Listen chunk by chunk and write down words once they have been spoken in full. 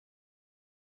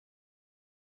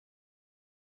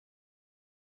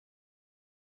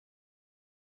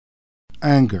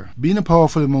Anger. Being a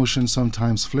powerful emotion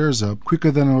sometimes flares up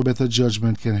quicker than our better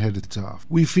judgment can head it off.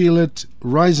 We feel it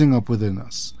rising up within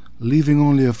us, leaving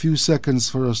only a few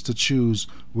seconds for us to choose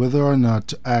whether or not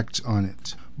to act on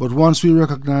it. But once we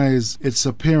recognize its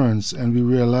appearance and we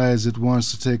realize it wants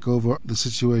to take over the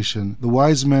situation, the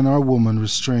wise man or woman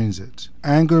restrains it.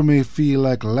 Anger may feel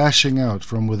like lashing out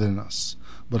from within us,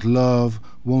 but love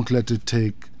won't let it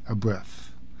take a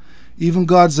breath. Even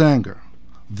God's anger,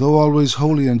 though always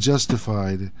holy and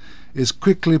justified, is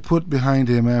quickly put behind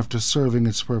him after serving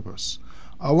its purpose.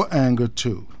 Our anger,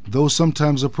 too, though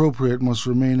sometimes appropriate, must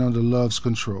remain under love's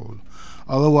control.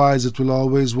 Otherwise, it will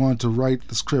always want to write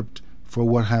the script for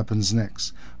what happens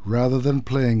next, rather than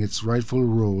playing its rightful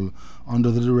role under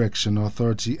the direction,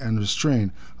 authority, and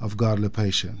restraint of godly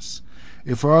patience.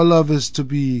 If our love is to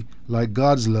be like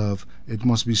God's love, it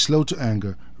must be slow to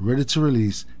anger, ready to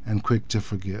release, and quick to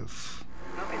forgive.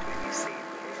 Love it when you say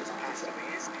it was passed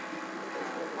away. Is a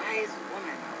wise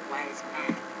woman, a wise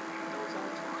man knows how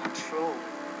to control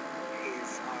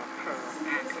his or her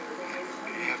anger.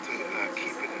 You have to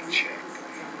keep it in check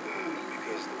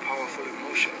because the powerful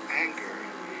emotion, anger,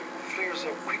 flares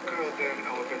up quicker than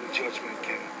our better judgment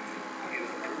can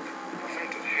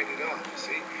prevent it, head it off.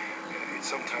 See, it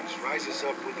sometimes rises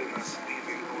up within us,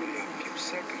 leaving only a few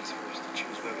seconds for us to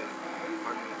choose whether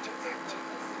or not to act.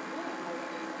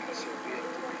 And so we have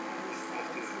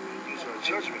to use our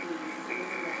judgment and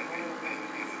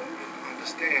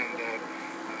understand that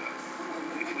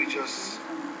if we just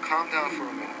calm down for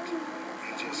a minute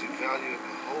and just evaluate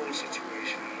the whole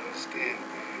situation and understand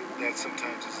that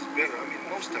sometimes this is better. I mean,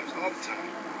 most times, all the time,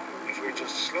 if we're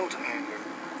just slow to anger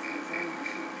and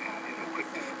quick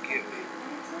to forgive,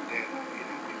 then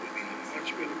we will be in a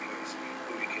much better place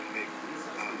where we can make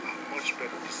a much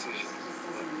better decision.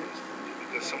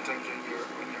 Because sometimes when you're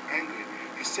angry,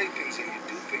 you say things and you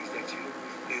do things that you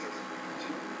later regret.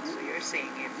 So you're saying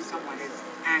if someone is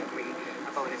angry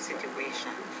about a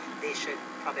situation, they should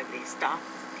probably stop,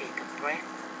 take a breath,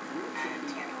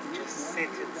 and just say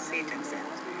to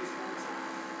themselves,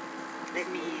 let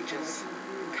me just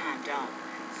calm down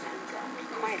and be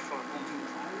quiet for a moment.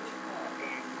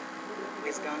 Then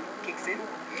wisdom kicks in.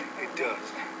 It does.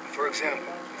 For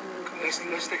example, let's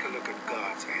take a look at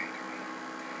God's anger.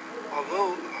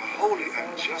 Although holy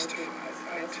and justified,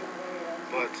 right?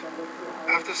 But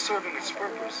after serving its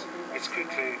purpose, it's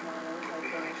quickly put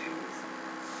behind him.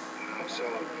 So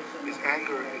his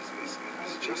anger is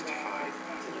justified.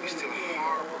 We still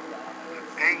harbor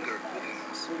anger within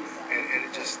us, and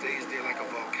it just stays there like a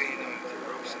volcano, and it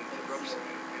erupts and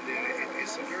then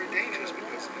it's very dangerous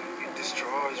because it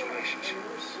destroys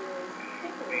relationships,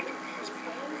 be it a husband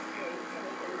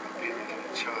or a parent or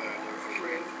a child or a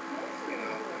friend,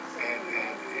 and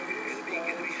it'll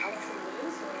be helpful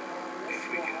if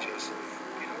we can just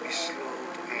be slow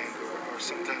to anger, or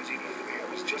sometimes even if the anger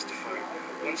is justified,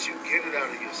 once you get it out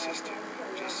of your system,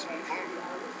 just move on,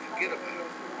 forget about it,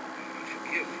 and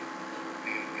forgive.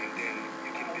 And then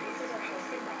you can build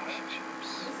healthy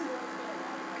relationships.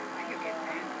 When you get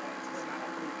angry, it's not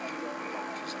a good thing. No,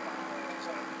 it is not.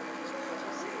 Different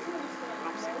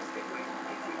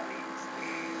things,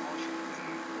 emotions.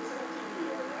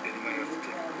 Then you might have to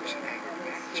take a course in anger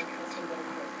management.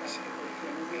 You see?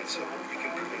 And so you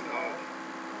can prevent all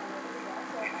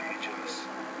if you just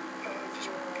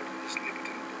nip it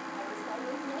in the bud.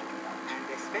 And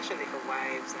especially for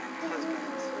wives and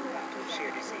husbands who have to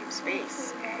share the same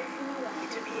space,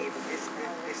 to be able,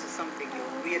 this is something you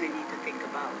really need to think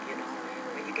about,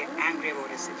 When you get angry about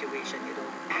a situation, you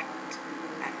don't act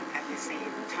at the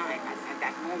same time, at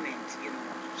that moment,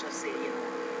 just say,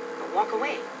 walk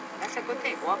away. That's a good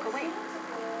thing, walk away.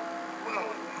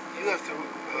 Well, you have to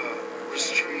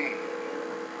restrain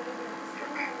your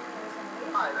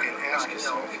anger and ask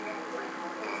yourself,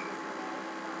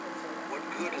 what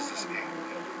good is this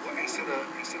anger? Well, instead of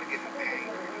getting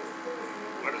angry,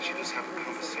 why don't you just have a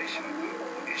conversation about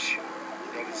the issue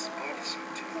that is bothersome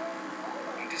to you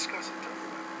and discuss it?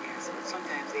 Yes, but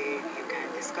sometimes you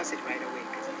can't discuss it right away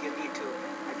because you need to,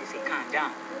 like you say, calm down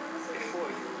before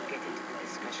you get into the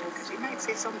discussion. Because you might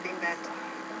say something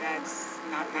that's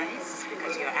not nice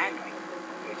because you're angry.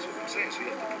 That's what I'm saying. So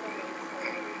you have to put the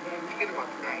anger. Forget about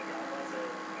the anger,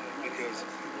 because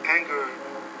anger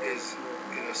is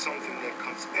something that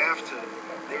comes after.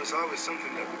 There's always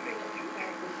something that would make you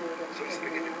angry. So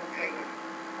instead of getting angry,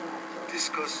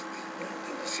 discuss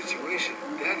the situation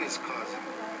that is causing.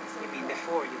 You mean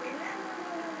before you get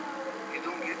angry? You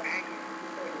don't get angry.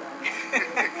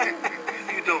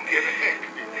 You don't get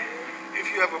angry. If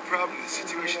you have a problem, the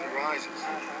situation arises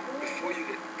before you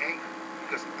get angry,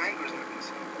 because anger is not going to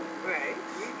solve it. Right.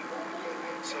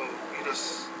 So you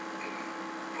just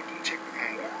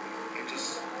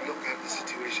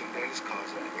situation that is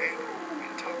causing the anger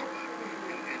and talk about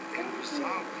it and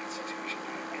resolve that situation.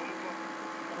 You know,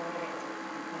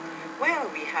 Well,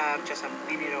 we have just a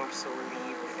minute or so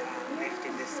left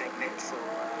in this segment, so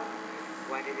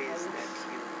what it is that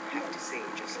you have to say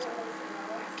just to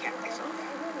cap this off?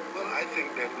 well, I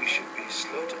think that we should be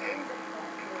slow to anger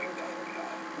and quick to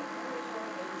forgive.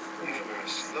 If we are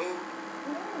slow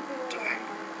to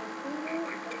anger and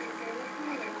quick to forgive,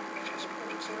 I think we'll be just fine.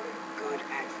 Good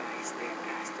advice there,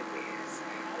 Pastor Wiz.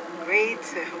 Great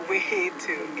way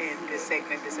to end this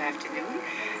segment this afternoon.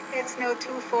 It's now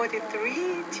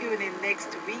 2:43. Tune in next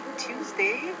week,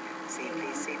 Tuesday, same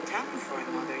place, same time, for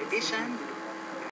another edition